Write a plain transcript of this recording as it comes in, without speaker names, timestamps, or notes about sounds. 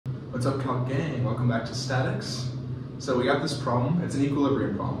What's up, Calc gang? Welcome back to statics. So we got this problem. It's an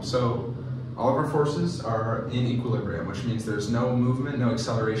equilibrium problem. So all of our forces are in equilibrium, which means there's no movement, no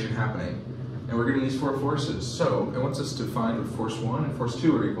acceleration happening. And we're given these four forces. So it wants us to find what force 1 and force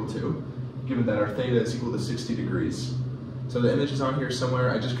 2 are equal to, given that our theta is equal to 60 degrees. So the image is on here somewhere.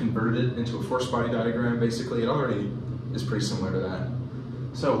 I just converted it into a force body diagram. Basically, it already is pretty similar to that.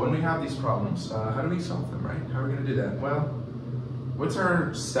 So when we have these problems, how do we solve them, right? How are we going to do that? Well, what's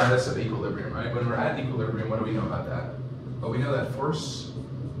our status of equilibrium, right? When we're at equilibrium, what do we know about that? Well, we know that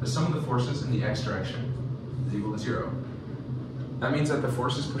the sum of the forces in the x direction is equal to 0. That means that the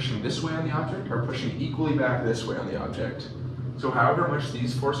forces pushing this way on the object are pushing equally back this way on the object. So however much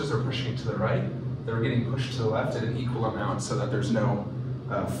these forces are pushing to the right, they're getting pushed to the left at an equal amount so that there's no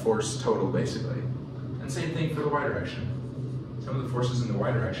force total, basically. And same thing for the y direction. Sum of the forces in the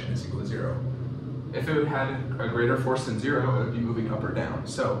y direction is equal to 0. If it had a greater force than 0, it would be moving up or down.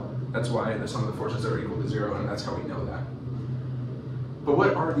 So that's why the sum of the forces are equal to 0, and that's how we know that. But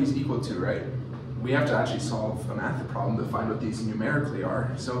what are these equal to, right? We have to actually solve a math problem to find what these numerically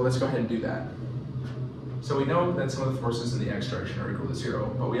are. So let's go ahead and do that. So we know that some of the forces in the x direction are equal to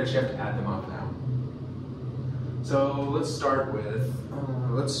 0, but we actually have to add them up now. So let's start with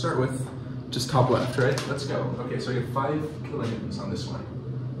just top left, right? Let's go. Okay, so we have 5 kilonewtons on this one.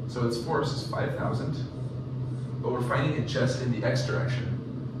 So its force is 5,000, but we're finding it just in the x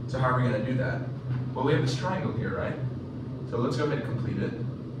direction. So how are we going to do that? Well, we have this triangle here, right? So let's go ahead and complete it.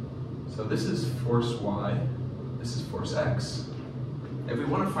 So this is force y, this is force x. If we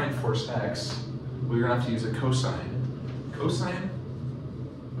want to find force x, we're going to have to use a cosine. Cosine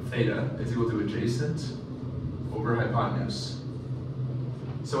of theta is equal to adjacent over hypotenuse.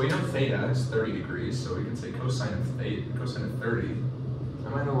 So we know theta is 30 degrees, so we can say cosine of 30.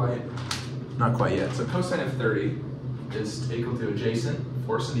 Am I in the light? Not quite yet. So cosine of 30 is equal to adjacent,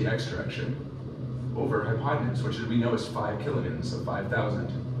 force in the x direction, over hypotenuse, which we know is 5 kilonewtons, so 5,000.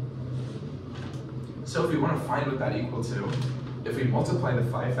 So if we want to find what that equal to, if we multiply the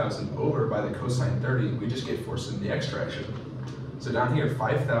 5,000 over by the cosine 30, we just get force in the x direction. So down here,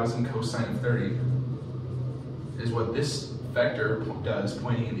 5,000 cosine of 30 is what this vector does,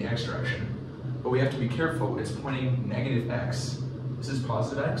 pointing in the x direction. But we have to be careful, it's pointing negative x. This is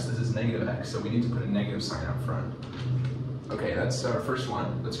positive x, this is negative x, so we need to put a negative sign out front. Okay, that's our first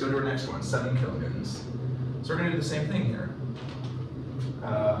one. Let's go to our next one, 7 kilonewtons. So we're going to do the same thing here.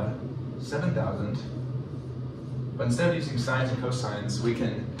 7,000. But instead of using sines and cosines, we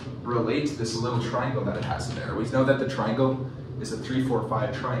can relate this little triangle that it has in there. We know that the triangle is a 3, 4,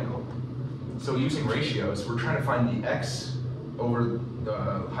 5 triangle. So using ratios, we're trying to find the x over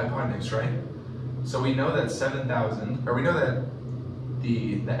the hypotenuse, right? So we know that 7,000, or we know that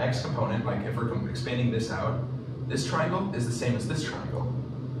the x component, like if we're expanding this out, this triangle is the same as this triangle.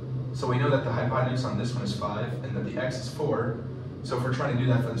 So we know that the hypotenuse on this one is 5 and that the x is 4. So if we're trying to do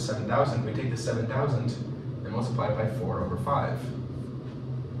that for the 7,000, we take the 7,000 and multiply it by 4 over 5.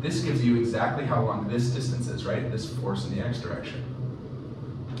 This gives you exactly how long this distance is, right? This force in the x direction.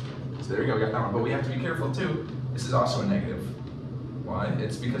 So there we go, we got that one. But we have to be careful too. This is also a negative. Why?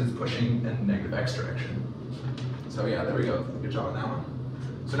 It's because it's pushing in the negative x direction. So yeah, there we go. Good job on that one.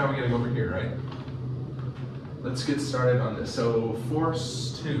 So now we gotta go over here, right? Let's get started on this. So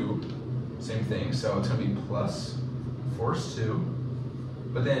force 2, same thing. So it's gonna be plus force 2,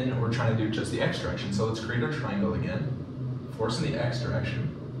 but then we're trying to do just the x direction. So let's create our triangle again. Force in the x direction.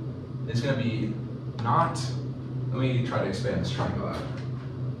 It's gonna be not, let me try to expand this triangle out.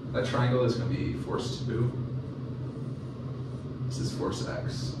 That triangle is gonna be force 2. This is force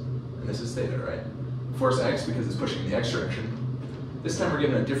x, and this is theta, right? Force x because it's pushing in the x direction. This time we're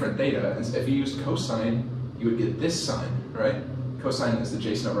given a different theta, and if you used cosine, you would get this sign, right? Cosine is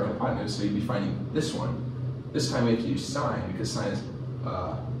adjacent over hypotenuse, so you'd be finding this one. This time we have to use sine, because sine is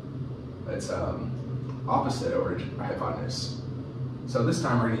opposite over hypotenuse. So this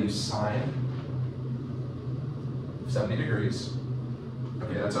time we're going to use sine 70 degrees.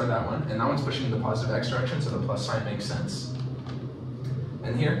 Okay, that's that one. And that one's pushing in the positive x direction, so the plus sign makes sense.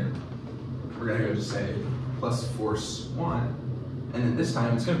 And here, we're going to go to say plus force 1. And then this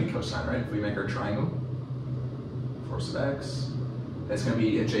time it's going to be cosine, right? If we make our triangle, force of x, that's going to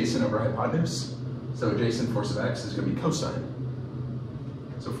be adjacent over hypotenuse. So adjacent force of x is going to be cosine.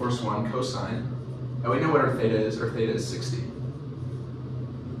 So force 1 cosine. And we know what our theta is. Our theta is 60.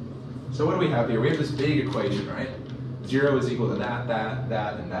 So what do we have here? We have this big equation, right? 0 is equal to that,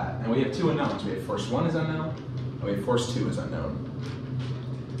 that, and that. And we have 2 unknowns. We have force 1 is unknown, and we have force 2 is unknown.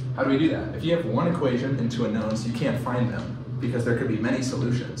 How do we do that? If you have one equation and 2 unknowns, you can't find them because there could be many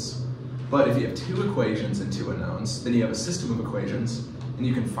solutions. But if you have 2 equations and 2 unknowns, then you have a system of equations, and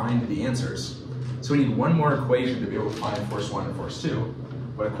you can find the answers. So we need one more equation to be able to find force 1 and force 2.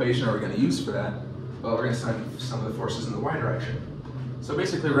 What equation are we going to use for that? Well, we're going to find some of the forces in the y direction. So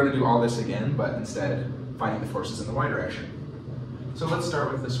basically we're going to do all this again, but instead finding the forces in the y direction. So let's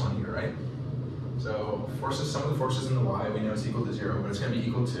start with this one here, right? So sum of the forces in the y we know is equal to 0, but it's going to be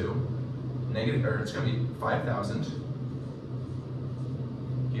equal to it's going to be 5,000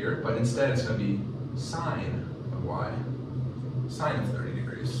 here, but instead it's going to be sine of y, sine of 30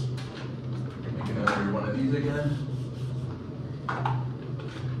 degrees. Make another one of these again.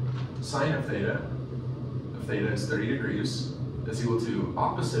 Sine of theta is 30 degrees, is equal to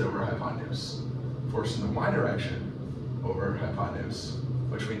opposite over hypotenuse, force in the y direction over hypotenuse,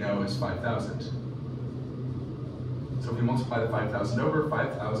 which we know is 5,000. So if we multiply the 5,000 over,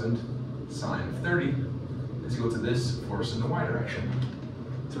 5,000 sine of 30 is equal to this force in the y direction.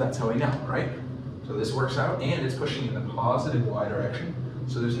 So that's how we know, right? So this works out, and it's pushing in the positive y direction,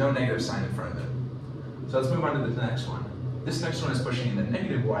 so there's no negative sign in front of it. So let's move on to the next one. This next one is pushing in the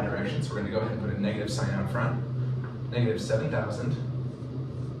negative y direction, so we're going to go ahead and put a negative sign out front. Negative 7,000.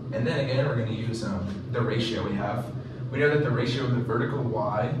 And then again, we're going to use the ratio we have. We know that the ratio of the vertical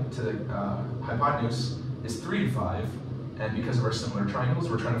y to the hypotenuse is 3 to 5, and because of our similar triangles,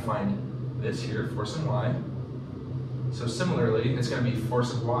 we're trying to find this here, force in y. So similarly, it's going to be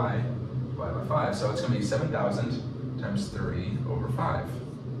force of y divided by 5, so it's going to be 7,000 times 3 over 5.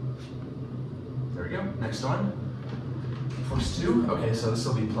 There we go. Next one. Force 2. Okay, so this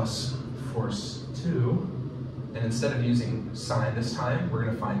will be plus force 2. And instead of using sine this time, we're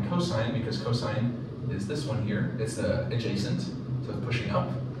going to find cosine, because cosine is this one here. It's the adjacent, so it's pushing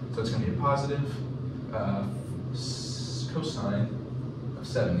up. So it's going to be a positive cosine of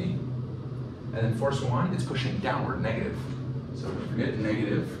 70. And then force 1 is pushing downward, negative. So don't forget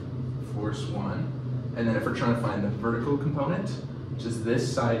negative force 1. And then if we're trying to find the vertical component, which is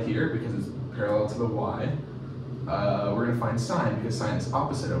this side here, because it's parallel to the y, we're going to find sine, because sine is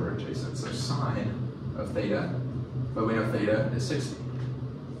opposite over adjacent. So sine of theta, but we know theta is 60.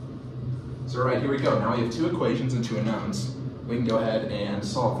 So all right, here we go. Now we have two equations and two unknowns. We can go ahead and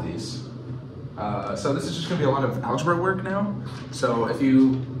solve these. So this is just going to be a lot of algebra work now. So if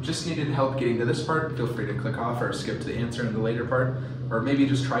you just needed help getting to this part, feel free to click off or skip to the answer in the later part. Or maybe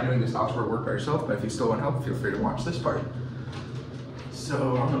just try doing this algebra work by yourself, but if you still want help, feel free to watch this part.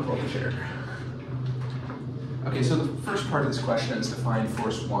 So I'm going to pull up the chair. Okay, so the first part of this question is to find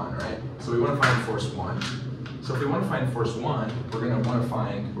force 1, right? So we want to find force 1. So if we want to find force 1, we're going to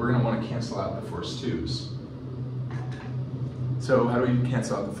want to cancel out the force 2's. So how do we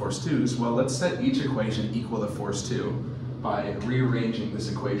cancel out the force 2's? Well, let's set each equation equal to force 2 by rearranging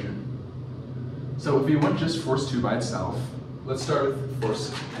this equation. So if we want just force 2 by itself, let's start with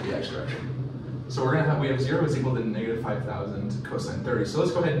force in the x direction. So we have 0 is equal to negative 5,000 cosine 30. So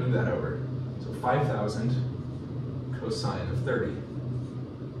let's go ahead and move that over. So 5,000 cosine of 30.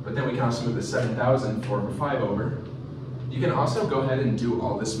 But then we can also move the 7,000 4 over 5 over. You can also go ahead and do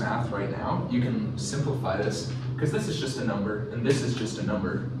all this math right now. You can simplify this, because this is just a number, and this is just a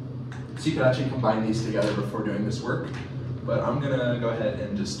number. So you can actually combine these together before doing this work. But I'm gonna go ahead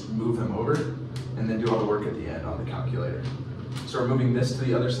and just move them over, and then do all the work at the end on the calculator. So we're moving this to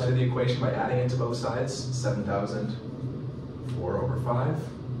the other side of the equation by adding it to both sides, 7,000 4 over 5.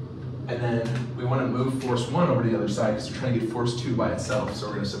 And then we want to move force 1 over to the other side because we're trying to get force 2 by itself. So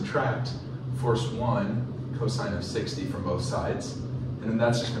we're going to subtract force 1 cosine of 60 from both sides. And then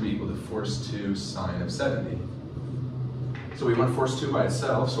that's just going to be equal to force 2 sine of 70. So we want force 2 by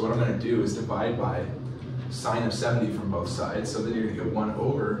itself. So what I'm going to do is divide by sine of 70 from both sides. So then you're going to get 1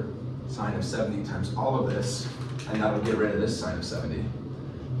 over sine of 70 times all of this. And that'll get rid of this sine of 70.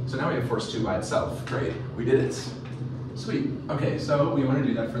 So now we have force 2 by itself. Great. We did it. Sweet. Okay, so we want to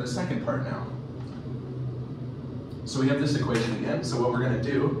do that for the second part now. So we have this equation again. So what we're going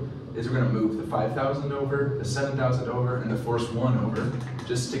to do is we're going to move the 5,000 over, the 7,000 over, and the force 1 over,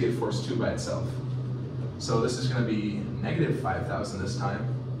 just to get force 2 by itself. So this is going to be negative 5,000 this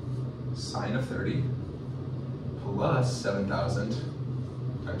time, sine of 30, plus 7,000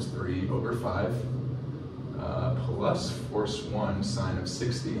 times 3 over 5, plus force 1 sine of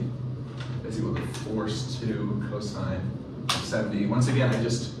 60. Is equal to force 2 cosine of 70. Once again, I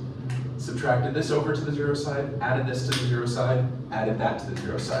just subtracted this over to the 0 side, added this to the 0 side, added that to the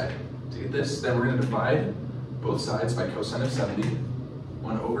 0 side. To get this, then we're going to divide both sides by cosine of 70.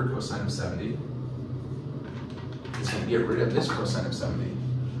 1 over cosine of 70 is going to get rid of this cosine of 70.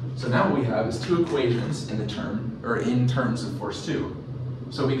 So now what we have is two equations in terms of force 2.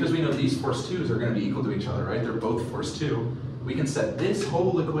 So because we know these force 2's are going to be equal to each other, right? They're both force 2. We can set this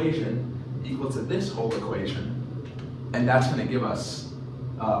whole equation equal to this whole equation, and that's going to give us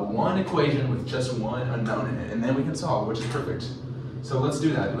one equation with just one unknown in it, and then we can solve, which is perfect. So let's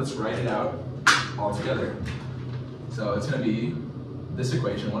do that. Let's write it out all together. So it's going to be this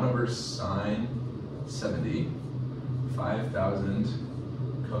equation, 1 over sine 70,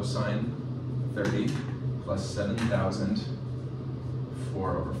 5,000 cosine 30, plus 7,000,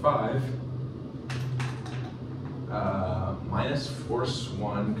 4 over 5, minus force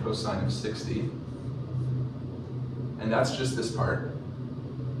 1 cosine of 60, and that's just this part,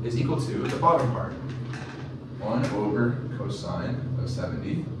 is equal to the bottom part, 1 over cosine of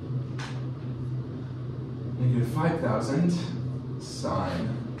 70, negative 5,000 sine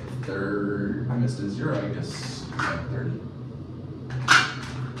of 30, I missed a 0, I guess, sine of 30,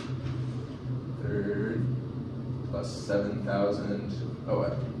 third, plus 7,000,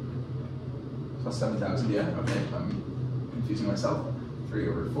 plus 7,000, yeah, okay, I'm confusing myself, 3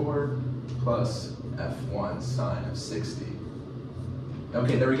 over 4, plus f1 sine of 60.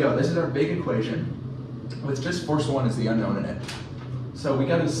 Okay, there we go. This is our big equation with just force 1 as the unknown in it. So we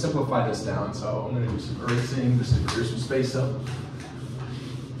got to simplify this down, so I'm going to do some erasing just to clear some space up.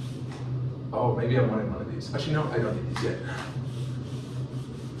 Oh, maybe I wanted one of these. Actually, no, I don't need these yet.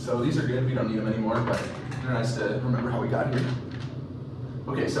 So these are good, we don't need them anymore, but they're nice to remember how we got here.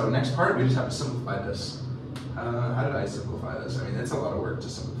 Okay, so next part, we just have to simplify this. How did I simplify this? I mean, it's a lot of work to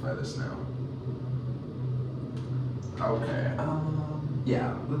simplify this now. Okay,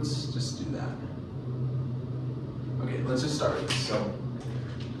 yeah, let's just do that. Okay, let's just start with this. So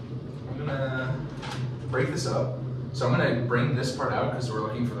I'm gonna break this up. So I'm gonna bring this part out because we're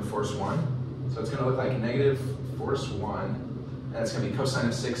looking for the force 1. So it's gonna look like negative force 1, and it's gonna be cosine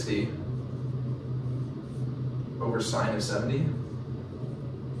of 60 over sine of 70.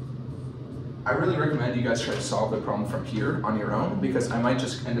 I really recommend you guys try to solve the problem from here on your own because I might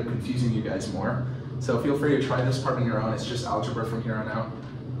just end up confusing you guys more. So feel free to try this part on your own. It's just algebra from here on out.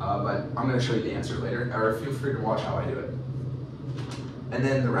 But I'm going to show you the answer later, or feel free to watch how I do it. And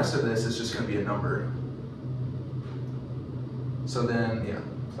then the rest of this is just going to be a number. So then, yeah,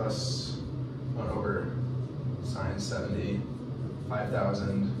 plus 1 over sine 70,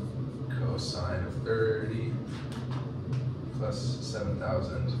 5,000 cosine of 30, plus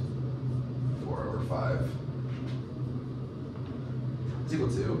 7,000, 4 over 5 is equal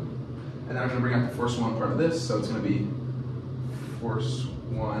to, and then I'm going to bring out the force 1 part of this, so it's going to be force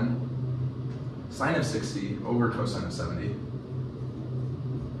 1 sine of 60 over cosine of 70.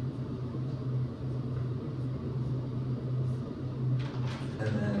 And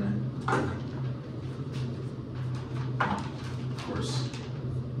then, of course,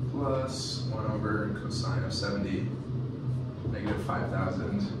 plus 1 over cosine of 70, negative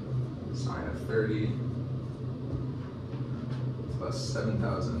 5,000 sine of 30, plus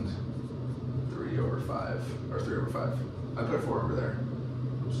 7,000, 3 over 5, or 3 over 5. I put a 4 over there.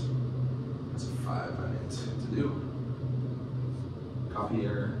 Oops. That's a 5 I need to do. Copy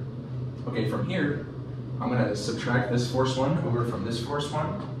error. Okay, from here, I'm going to subtract this force 1 over from this force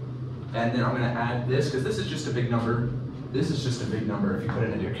 1, and then I'm going to add this, because this is just a big number. This is just a big number if you put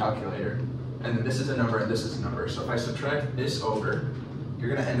it into your calculator. And then this is a number and this is a number. So if I subtract this over, you're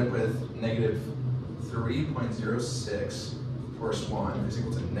going to end up with negative 3.06 force 1 is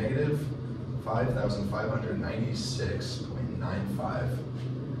equal to negative 5,596.95.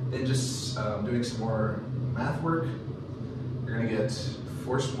 Then just doing some more math work, you're going to get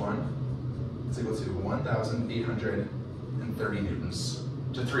force 1 is equal to 1,830 newtons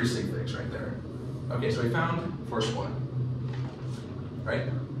to 3 sig figs right there. Okay, so we found force 1, right?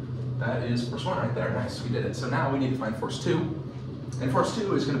 That is force 1 right there. Nice, we did it. So now we need to find force 2. And force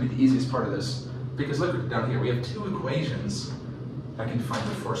 2 is going to be the easiest part of this, because look down here, we have 2 equations that can find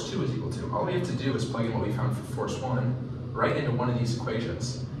what force 2 is equal to. All we have to do is plug in what we found for force 1 right into one of these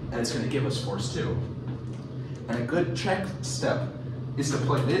equations, and it's going to give us force 2. And a good check step is to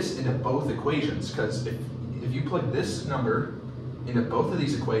plug this into both equations, because if you plug this number into both of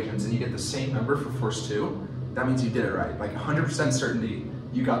these equations and you get the same number for force 2, that means you did it right. Like 100% certainty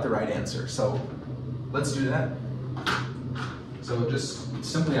you got the right answer. So let's do that. So just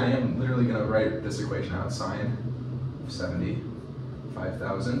simply, I am literally going to write this equation out. Sine of 70,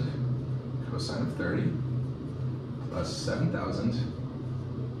 5,000 cosine of 30, plus 7,000,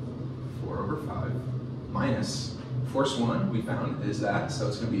 4 over 5, minus force 1 we found is that, so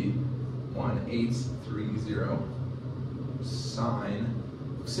it's going to be 1,830 sine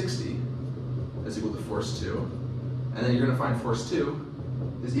of 60 is equal to force 2. And then you're going to find force 2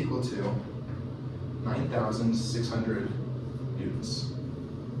 is equal to 9,600 newtons.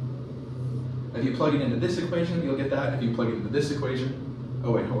 If you plug it into this equation, you'll get that. If you plug it into this equation,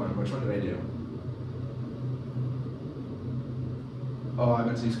 oh wait, hold on, which one did I do? Oh, I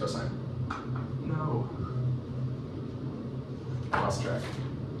meant to use cosine. No. Lost track.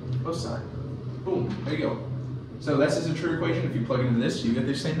 Cosine. Boom, there you go. So this is a true equation. If you plug it into this, you get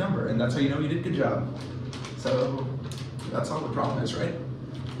the same number, and that's how you know you did a good job. So that's all the problem is, right?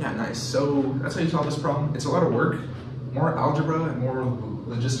 Yeah, nice. So that's how you solve this problem. It's a lot of work, more algebra and more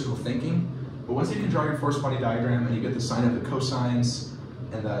logistical thinking. But once you can draw your force body diagram and you get the sign of the cosines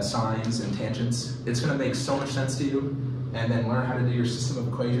and the sines and tangents, it's gonna make so much sense to you. And then learn how to do your system of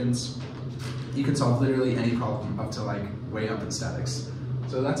equations. You can solve literally any problem up to like way up in statics.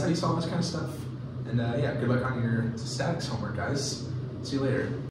 So that's how you solve this kind of stuff. And yeah, good luck on your statics homework, guys. See you later.